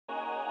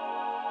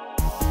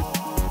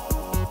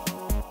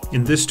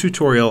In this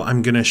tutorial,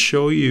 I'm going to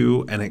show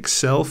you an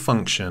Excel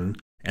function,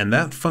 and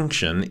that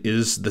function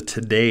is the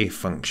today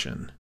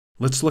function.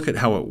 Let's look at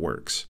how it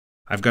works.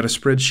 I've got a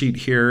spreadsheet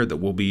here that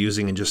we'll be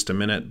using in just a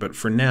minute, but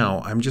for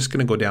now, I'm just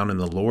going to go down in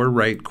the lower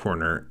right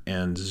corner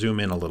and zoom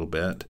in a little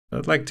bit.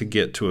 I'd like to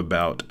get to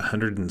about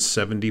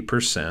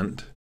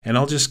 170%, and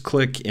I'll just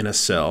click in a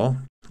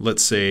cell.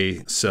 Let's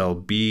say cell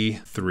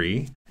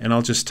B3, and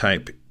I'll just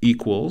type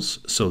equals,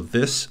 so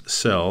this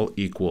cell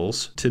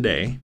equals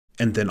today.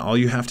 And then all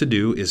you have to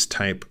do is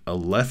type a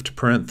left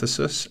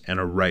parenthesis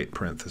and a right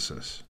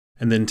parenthesis.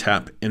 And then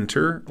tap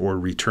enter or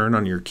return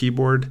on your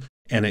keyboard,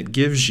 and it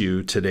gives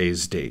you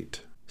today's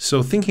date.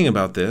 So thinking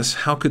about this,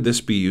 how could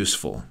this be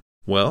useful?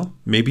 Well,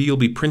 maybe you'll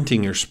be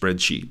printing your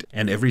spreadsheet,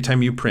 and every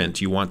time you print,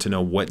 you want to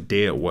know what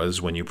day it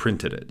was when you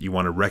printed it. You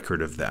want a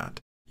record of that.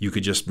 You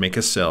could just make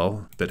a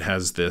cell that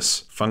has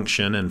this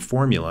function and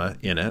formula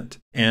in it,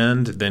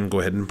 and then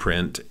go ahead and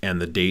print, and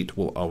the date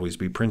will always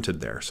be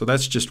printed there. So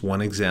that's just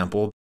one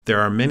example. There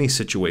are many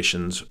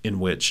situations in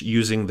which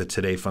using the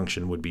today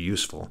function would be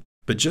useful.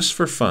 But just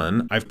for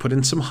fun, I've put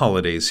in some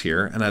holidays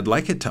here, and I'd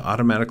like it to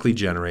automatically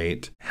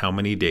generate how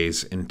many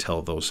days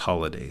until those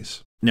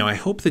holidays. Now, I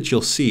hope that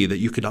you'll see that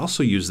you could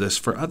also use this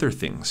for other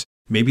things.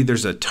 Maybe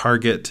there's a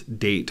target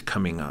date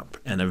coming up,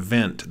 an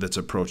event that's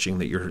approaching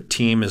that your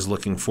team is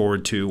looking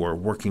forward to or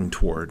working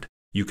toward.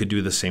 You could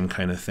do the same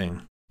kind of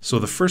thing. So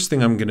the first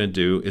thing I'm going to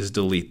do is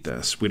delete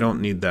this. We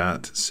don't need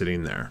that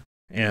sitting there.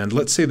 And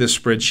let's say this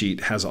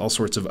spreadsheet has all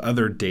sorts of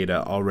other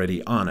data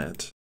already on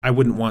it. I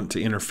wouldn't want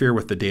to interfere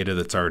with the data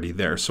that's already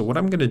there. So what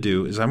I'm going to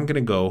do is I'm going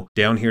to go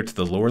down here to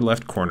the lower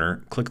left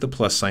corner, click the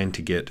plus sign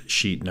to get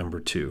sheet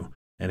number 2.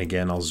 And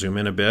again, I'll zoom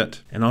in a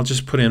bit, and I'll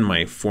just put in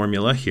my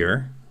formula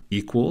here,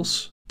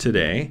 equals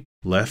today,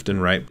 left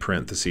and right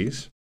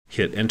parentheses,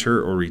 hit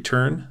enter or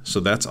return. So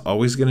that's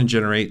always going to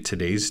generate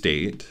today's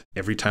date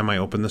every time I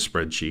open the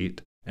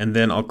spreadsheet. And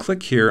then I'll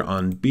click here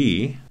on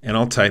B, and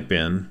I'll type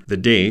in the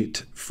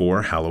date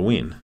for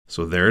Halloween.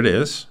 So there it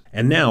is.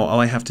 And now all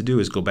I have to do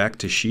is go back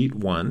to sheet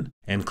 1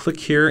 and click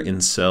here in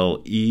cell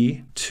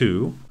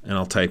E2, and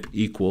I'll type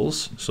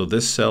equals. So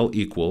this cell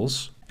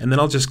equals. And then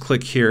I'll just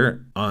click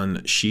here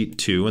on sheet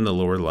 2 in the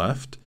lower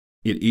left.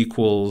 It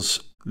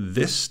equals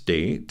this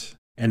date.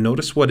 And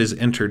notice what is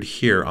entered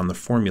here on the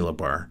formula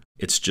bar.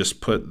 It's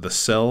just put the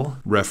cell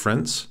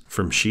reference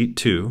from sheet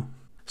 2.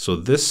 So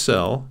this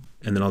cell,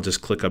 and then I'll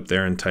just click up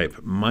there and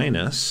type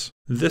minus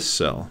this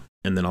cell.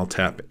 And then I'll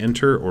tap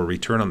enter or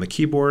return on the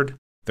keyboard.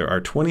 There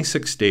are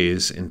 26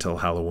 days until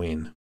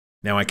Halloween.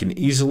 Now I can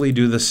easily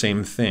do the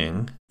same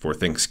thing for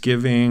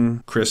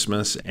Thanksgiving,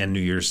 Christmas, and New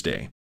Year's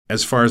Day.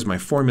 As far as my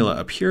formula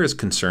up here is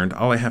concerned,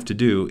 all I have to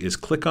do is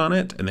click on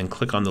it and then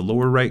click on the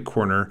lower right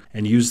corner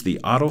and use the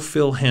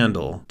autofill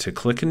handle to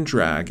click and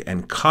drag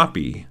and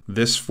copy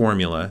this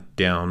formula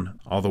down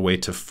all the way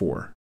to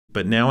 4.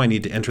 But now I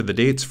need to enter the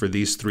dates for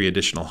these 3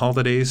 additional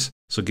holidays,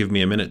 so give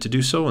me a minute to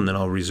do so and then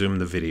I'll resume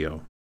the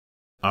video.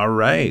 All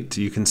right,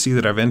 you can see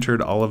that I've entered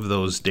all of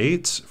those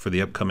dates for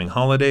the upcoming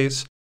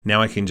holidays.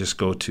 Now I can just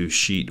go to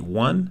sheet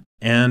 1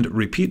 and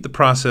repeat the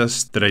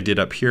process that I did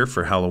up here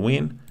for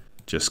Halloween.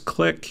 Just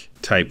click,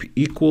 type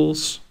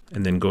equals,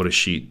 and then go to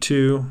sheet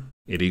 2.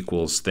 It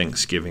equals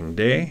Thanksgiving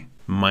Day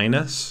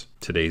minus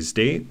today's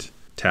date.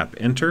 Tap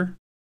enter.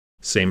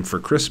 Same for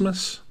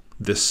Christmas.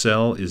 This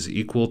cell is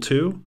equal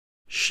to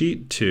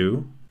sheet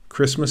 2,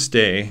 Christmas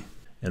Day,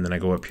 and then I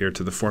go up here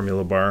to the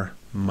formula bar,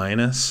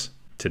 minus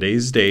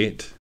today's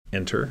date,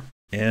 enter,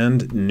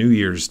 and New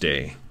Year's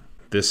Day.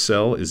 This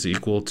cell is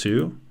equal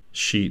to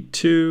sheet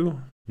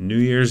 2, New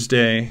Year's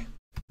Day,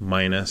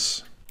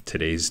 minus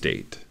today's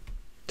date.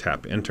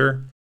 Tap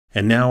enter.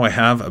 And now I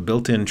have a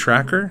built-in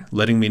tracker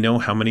letting me know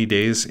how many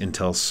days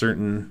until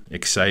certain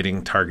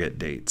exciting target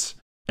dates.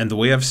 And the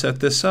way I've set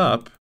this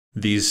up,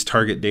 these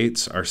target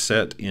dates are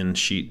set in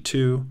sheet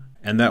 2,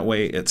 and that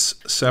way it's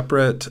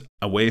separate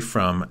away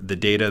from the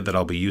data that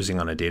I'll be using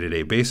on a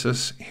day-to-day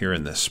basis here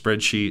in this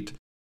spreadsheet.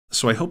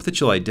 So I hope that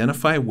you'll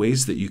identify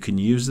ways that you can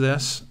use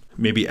this.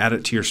 Maybe add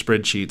it to your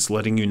spreadsheets,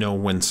 letting you know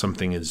when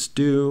something is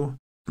due.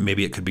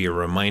 Maybe it could be a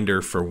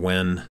reminder for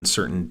when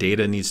certain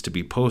data needs to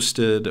be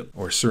posted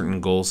or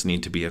certain goals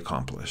need to be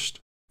accomplished.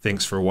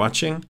 Thanks for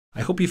watching.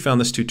 I hope you found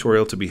this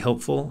tutorial to be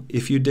helpful.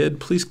 If you did,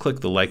 please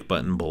click the like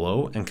button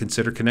below and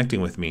consider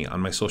connecting with me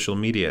on my social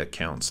media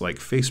accounts like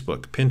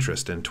Facebook,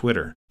 Pinterest, and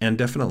Twitter. And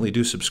definitely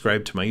do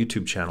subscribe to my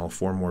YouTube channel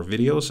for more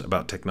videos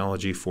about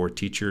technology for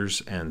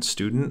teachers and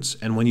students.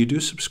 And when you do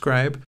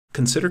subscribe,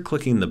 consider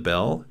clicking the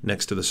bell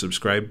next to the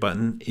subscribe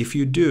button. If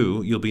you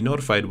do, you'll be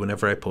notified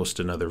whenever I post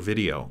another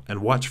video,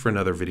 and watch for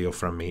another video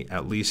from me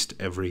at least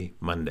every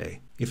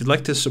Monday. If you'd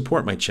like to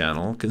support my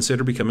channel,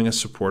 consider becoming a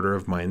supporter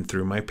of mine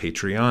through my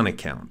Patreon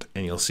account,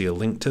 and you'll see a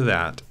link to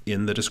that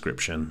in the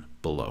description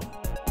below.